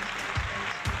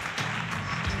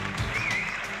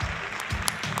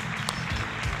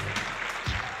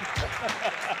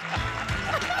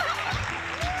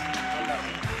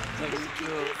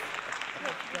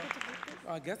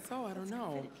 I guess so, I don't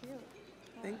know.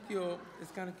 Thank you.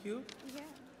 It's kind of cute? Yeah.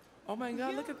 Oh my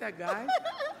God, look at that guy.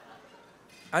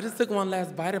 I just took one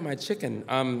last bite of my chicken.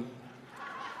 I'm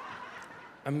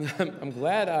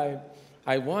glad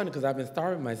I won because I've been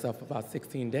starving myself for about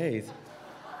 16 days.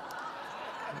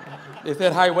 They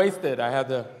said high-waisted. I had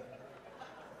to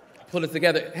pull it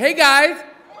together. Hey, guys.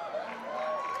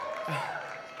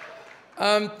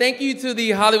 Thank you to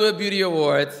the Hollywood Beauty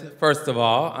Awards, first of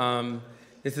all.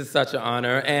 This is such an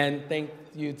honor. And thank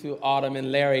you to Autumn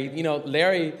and Larry. You know,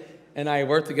 Larry and I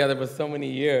worked together for so many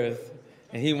years,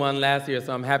 and he won last year,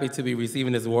 so I'm happy to be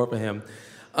receiving this award for him.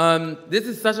 This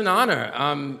is such an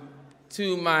honor.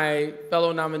 To my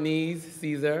fellow nominees,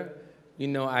 Caesar, you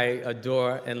know I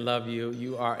adore and love you.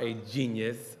 You are a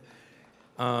genius.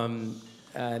 And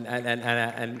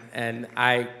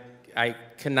I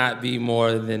cannot be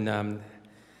more than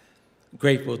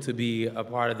grateful to be a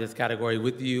part of this category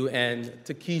with you. And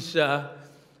to Keisha,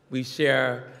 we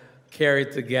share Carrie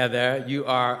together. You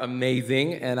are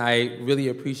amazing, and I really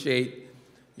appreciate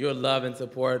your love and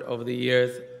support over the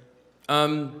years.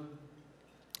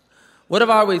 What I've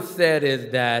always said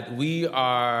is that we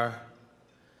are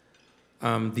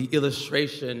the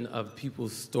illustration of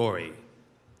people's story.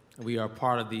 We are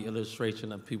part of the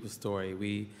illustration of people's story.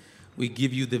 We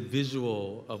give you the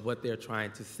visual of what they're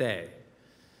trying to say.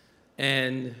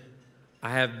 And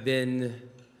I have been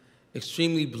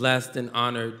extremely blessed and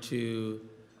honored to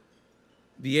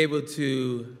be able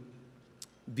to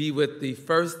be with the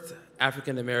first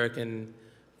African-American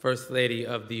First Lady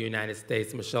of the United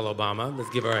States, Michelle Obama.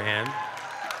 Let's give her a hand.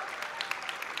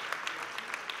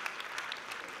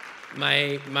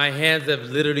 My hands have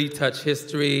literally touched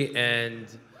history, and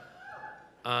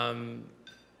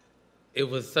it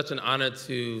was such an honor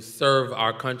to serve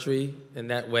our country in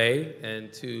that way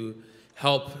and to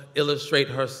help illustrate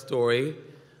her story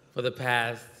for the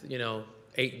past,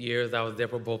 8 years. I was there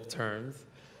for both terms.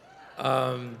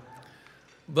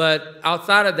 But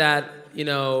outside of that,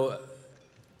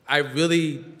 I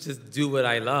really just do what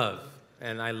I love,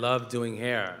 and I love doing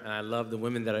hair, and I love the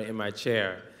women that are in my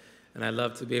chair, and I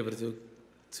love to be able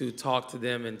to talk to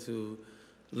them and to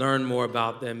learn more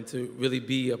about them, to really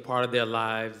be a part of their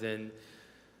lives, and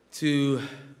to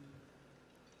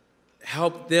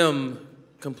help them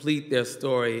complete their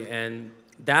story. And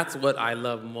that's what I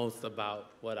love most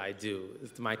about what I do,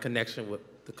 is my connection with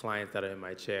the clients that are in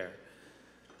my chair.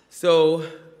 So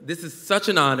this is such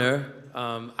an honor.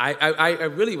 I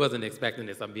really wasn't expecting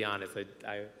this, I'll be honest.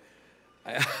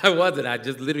 I wasn't. I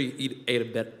just literally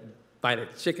ate a bite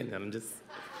of chicken, and I'm just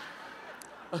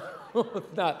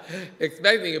not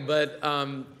expecting it. But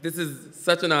this is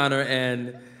such an honor.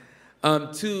 And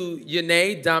to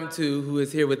Yanae Damtu, who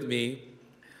is here with me.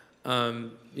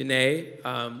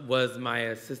 Yanae was my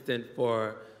assistant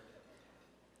for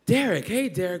Derek. Hey,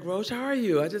 Derek Roche, how are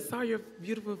you? I just saw your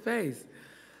beautiful face.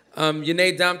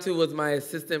 Yanae Damtu was my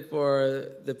assistant for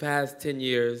the past 10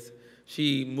 years.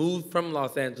 She moved from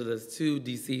Los Angeles to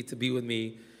DC to be with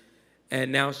me,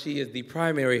 and now she is the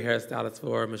primary hairstylist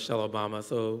for Michelle Obama,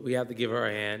 so we have to give her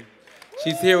a hand.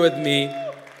 She's here with me,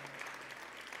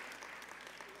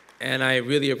 and I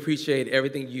really appreciate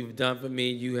everything you've done for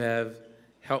me. You have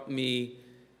helped me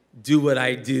do what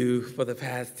I do for the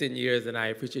past 10 years, and I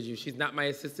appreciate you. She's not my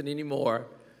assistant anymore.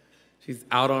 She's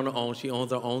out on her own. She owns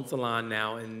her own salon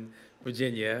now in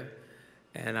Virginia,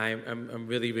 and I'm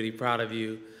really, really proud of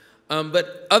you.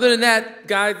 But other than that,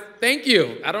 guys, thank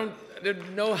you. I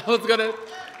didn't know I was gonna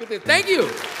put this. Thank you.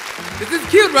 This is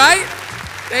cute, right?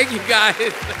 Thank you,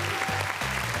 guys.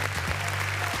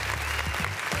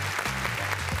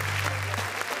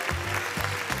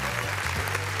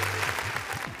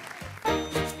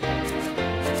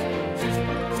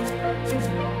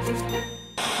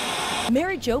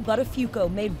 Mary Jo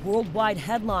Buttafuoco made worldwide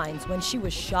headlines when she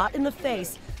was shot in the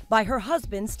face by her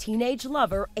husband's teenage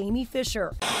lover, Amy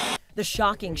Fisher. The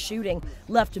shocking shooting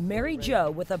left Mary Jo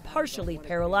with a partially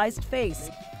paralyzed face.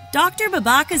 Dr.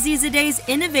 Babak Azizade's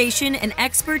innovation and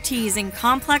expertise in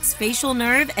complex facial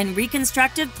nerve and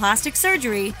reconstructive plastic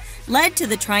surgery led to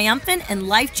the triumphant and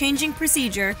life-changing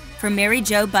procedure for Mary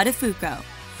Jo Buttafuoco.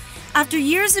 After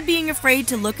years of being afraid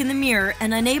to look in the mirror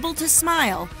and unable to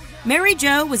smile, Mary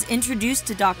Jo was introduced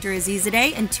to Dr.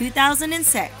 Azizadeh in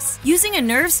 2006. Using a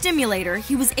nerve stimulator,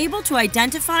 he was able to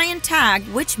identify and tag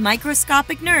which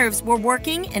microscopic nerves were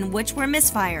working and which were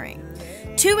misfiring.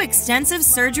 2 extensive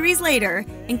surgeries later,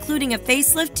 including a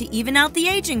facelift to even out the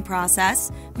aging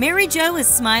process, Mary Jo is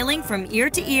smiling from ear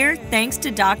to ear thanks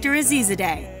to Dr.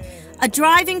 Azizadeh. A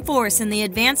driving force in the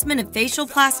advancement of facial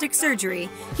plastic surgery,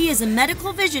 he is a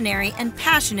medical visionary and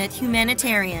passionate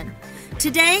humanitarian.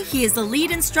 Today, he is the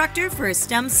lead instructor for a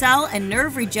stem cell and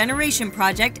nerve regeneration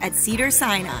project at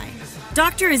Cedar-Sinai.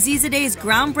 Dr. Azizadeh's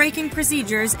groundbreaking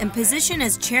procedures and position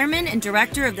as chairman and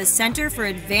director of the Center for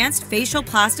Advanced Facial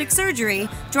Plastic Surgery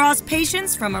draws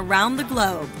patients from around the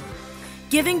globe.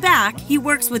 Giving back, he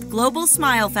works with Global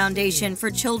Smile Foundation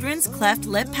for children's cleft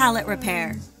lip palate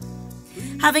repair.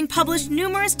 Having published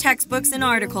numerous textbooks and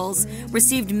articles,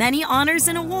 received many honors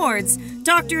and awards,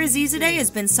 Dr. Azizadeh has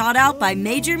been sought out by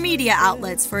major media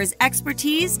outlets for his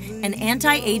expertise in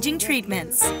anti-aging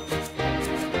treatments.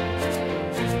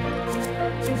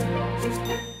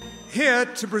 Here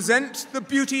to present the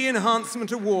Beauty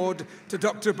Enhancement Award to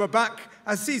Dr. Babak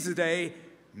Azizadeh,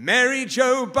 Mary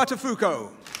Jo Buttafuoco.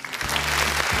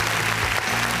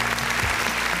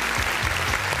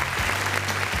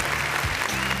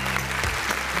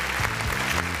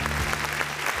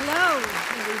 Hello,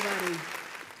 everybody.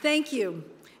 Thank you.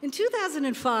 In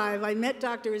 2005, I met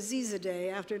Dr.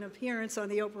 Azizadeh after an appearance on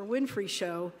the Oprah Winfrey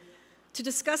Show to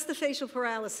discuss the facial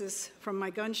paralysis from my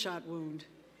gunshot wound.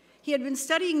 He had been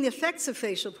studying the effects of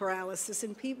facial paralysis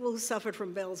in people who suffered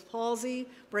from Bell's palsy,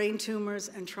 brain tumors,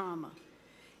 and trauma.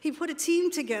 He put a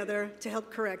team together to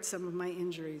help correct some of my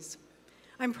injuries.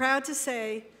 I'm proud to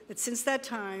say that since that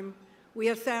time, we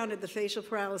have founded the Facial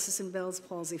Paralysis and Bell's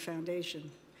Palsy Foundation.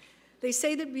 They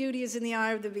say that beauty is in the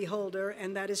eye of the beholder,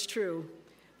 and that is true,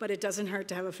 but it doesn't hurt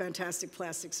to have a fantastic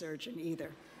plastic surgeon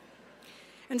either.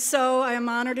 And so I am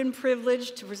honored and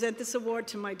privileged to present this award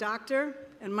to my doctor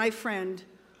and my friend,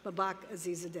 Babak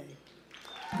Azizadeh.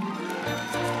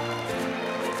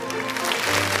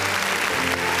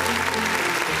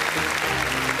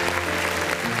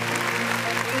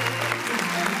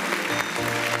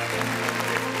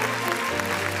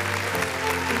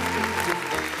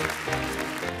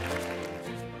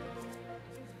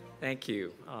 Thank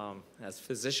you. As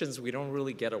physicians, we don't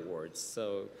really get awards,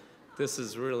 so this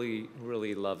is really,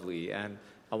 really lovely. And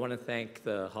I want to thank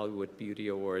the Hollywood Beauty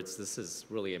Awards. This is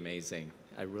really amazing.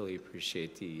 I really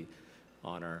appreciate the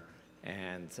honor.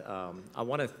 And I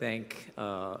want to thank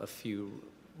a few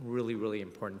really, really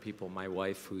important people. My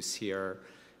wife, who's here,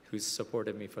 who's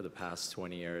supported me for the past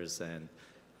 20 years, and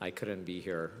I couldn't be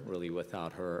here really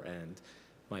without her. And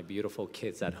my beautiful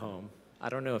kids at home. I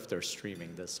don't know if they're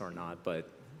streaming this or not, but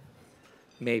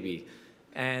maybe.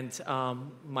 And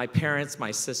my parents,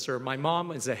 my sister, my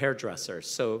mom is a hairdresser,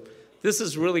 so this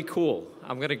is really cool.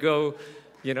 I'm gonna go,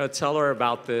 tell her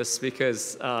about this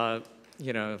because, I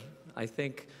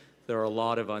think there are a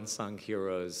lot of unsung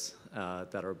heroes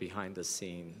that are behind the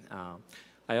scene.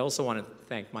 I also want to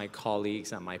thank my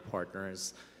colleagues and my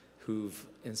partners who've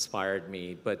inspired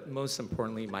me, but most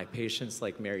importantly, my patients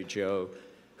like Mary Jo,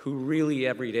 who really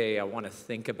every day I want to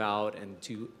think about and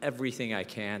do everything I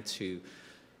can to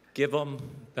give them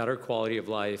better quality of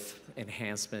life,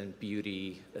 enhancement,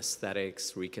 beauty,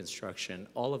 aesthetics, reconstruction.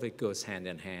 All of it goes hand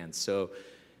in hand. So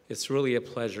it's really a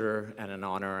pleasure and an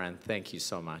honor, and thank you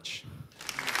so much.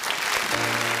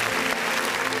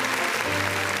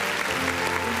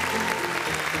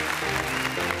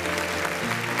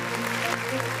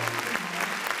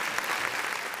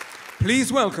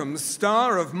 Please welcome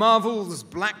star of Marvel's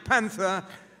Black Panther,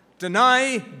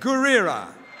 Danai Gurira.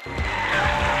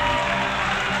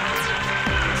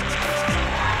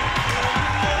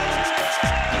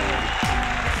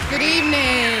 Good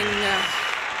evening.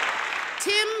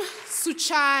 Tim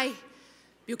Suchai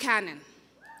Buchanan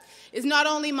is not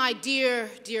only my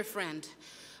dear, dear friend,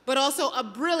 but also a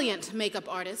brilliant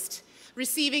makeup artist,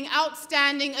 receiving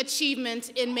outstanding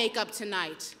achievement in makeup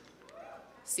tonight.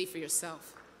 See for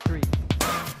yourself.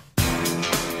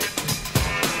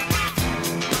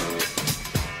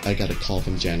 I got a call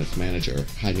from Janet's manager,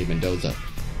 Jaime Mendoza,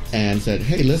 and said,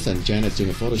 hey, listen, Janet's doing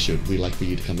a photo shoot. We'd like for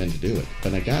you to come in to do it.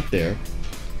 When I got there,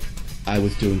 I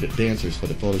was doing the dancers for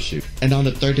the photo shoot. And on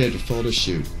the third day of the photo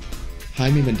shoot,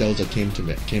 Jaime Mendoza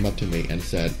came up to me and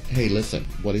said, hey, listen,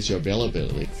 what is your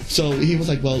availability? So he was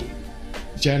like, well,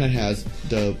 Janet has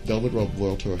the Velvet Rope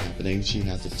World Tour happening. She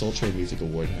has the Soul Train Music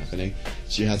Award happening.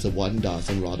 She has the One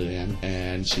Dawson Rotterdam,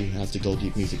 and she has the Go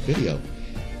Deep music video.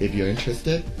 If you're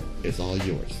interested, it's all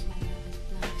yours.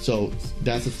 So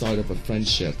that's the start of a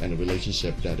friendship and a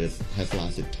relationship that has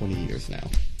lasted 20 years now.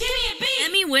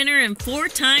 Emmy winner and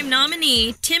 4-time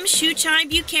nominee Tim Suchai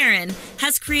Buchanan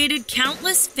has created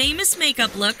countless famous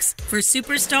makeup looks for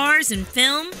superstars in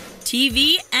film,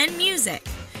 TV, and music.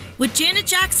 With Janet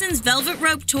Jackson's Velvet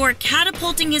Rope Tour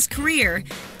catapulting his career,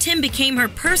 Tim became her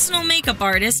personal makeup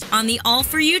artist on the All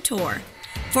For You Tour.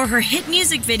 For her hit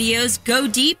music videos Go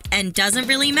Deep and Doesn't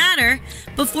Really Matter,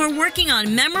 before working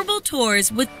on memorable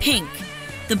tours with Pink.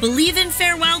 The Believe in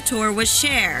Farewell Tour with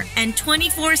Cher and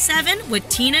 24/7 with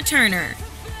Tina Turner.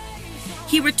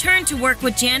 he returned to work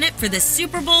with Janet for the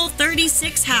Super Bowl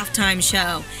 36 halftime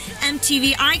show,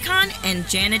 MTV Icon, and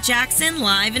Janet Jackson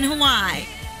live in Hawaii.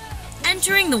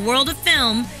 Entering the world of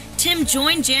film, Tim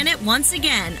joined Janet once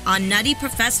again on Nutty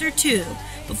Professor 2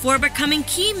 before becoming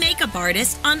key makeup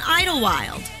artist on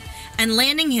Idlewild and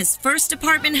landing his first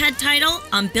department head title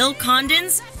on Bill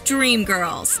Condon's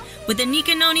Dreamgirls with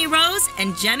Anika Noni Rose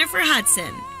and Jennifer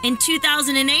Hudson. In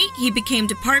 2008, he became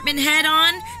department head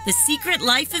on The Secret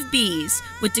Life of Bees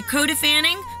with Dakota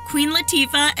Fanning, Queen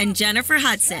Latifah, and Jennifer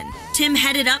Hudson. Tim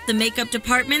headed up the makeup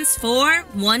departments for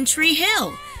One Tree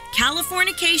Hill,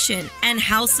 Californication, and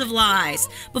House of Lies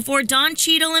before Don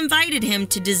Cheadle invited him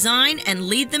to design and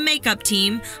lead the makeup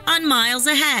team on Miles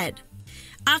Ahead.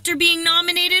 After being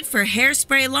nominated for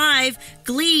Hairspray Live,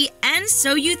 Glee, and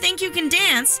So You Think You Can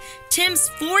Dance, Tim's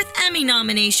fourth Emmy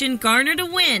nomination garnered a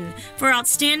win for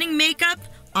Outstanding Makeup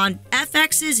on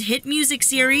FX's hit music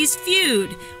series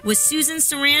Feud with Susan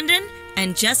Sarandon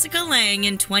and Jessica Lange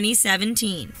in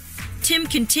 2017. Tim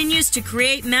continues to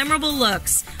create memorable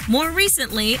looks, more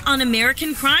recently on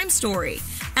American Crime Story,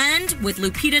 and with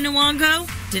Lupita Nyong'o,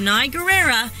 Denai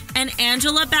Guerrera, and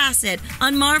Angela Bassett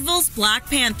on Marvel's Black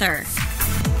Panther.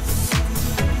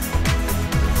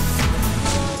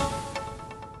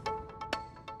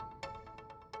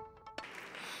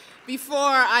 Before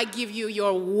I give you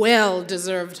your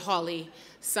well-deserved Holly,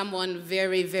 someone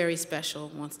very, very special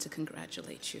wants to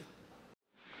congratulate you.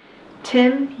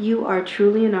 Tim, you are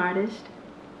truly an artist,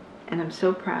 and I'm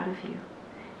so proud of you.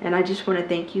 And I just want to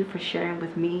thank you for sharing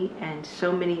with me and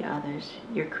so many others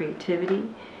your creativity,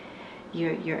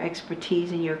 your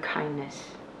expertise, and your kindness.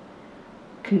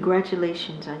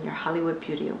 Congratulations on your Hollywood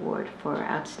Beauty Award for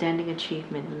Outstanding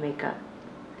Achievement in Makeup.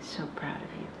 I'm so proud of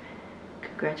you.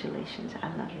 Congratulations. I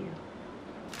love you.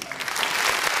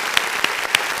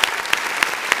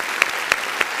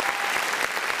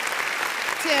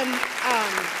 Tim,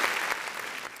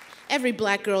 every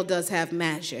black girl does have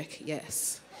magic,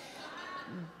 yes.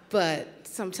 But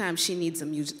sometimes she needs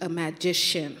a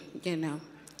magician, you know.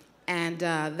 And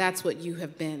that's what you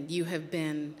have been. You have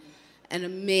been an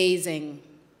amazing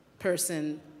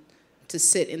person to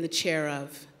sit in the chair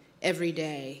of every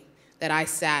day that I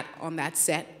sat on that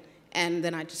set. And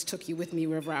then I just took you with me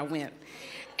wherever I went.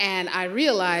 And I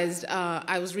realized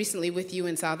I was recently with you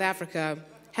in South Africa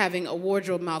having a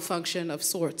wardrobe malfunction of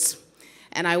sorts.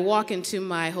 And I walk into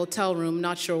my hotel room,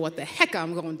 not sure what the heck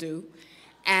I'm gonna do,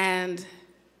 and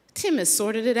Tim has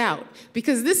sorted it out,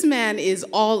 because this man is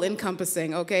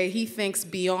all-encompassing, okay? He thinks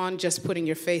beyond just putting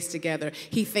your face together.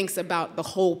 He thinks about the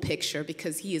whole picture,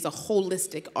 because he is a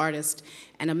holistic artist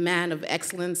and a man of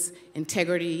excellence,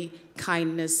 integrity,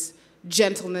 kindness,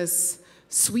 gentleness,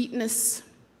 sweetness,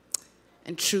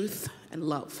 and truth and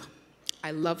love. I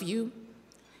love you.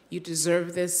 You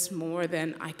deserve this more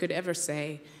than I could ever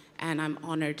say, and I'm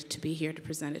honored to be here to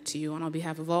present it to you. And on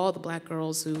behalf of all the black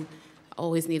girls who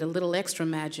always need a little extra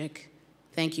magic,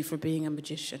 thank you for being a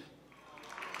magician.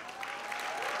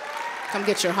 Come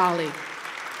get your Holly.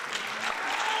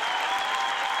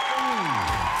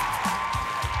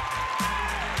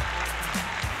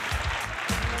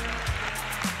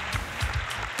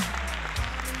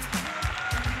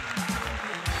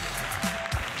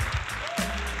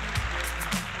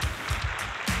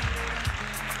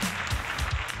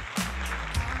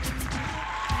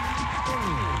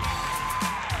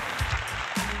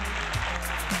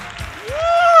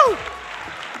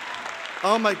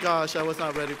 Oh my gosh, I was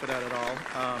not ready for that at all.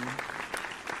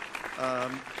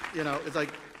 You know, it's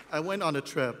like I went on a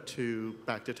trip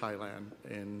back to Thailand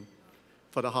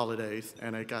for the holidays,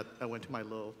 and I went to my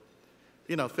little,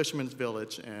 fisherman's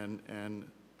village, and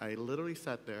I literally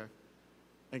sat there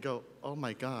and go, oh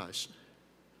my gosh,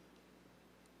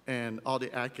 and all the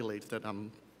accolades that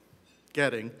I'm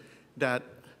getting, that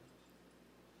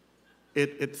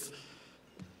it's.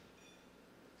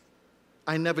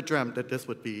 I never dreamt that this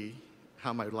would be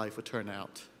how my life would turn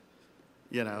out,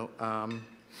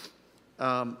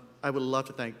 I would love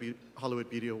to thank Hollywood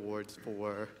Beauty Awards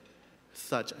for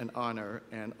such an honor,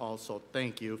 and also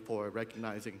thank you for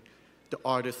recognizing the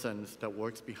artisans that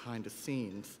works behind the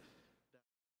scenes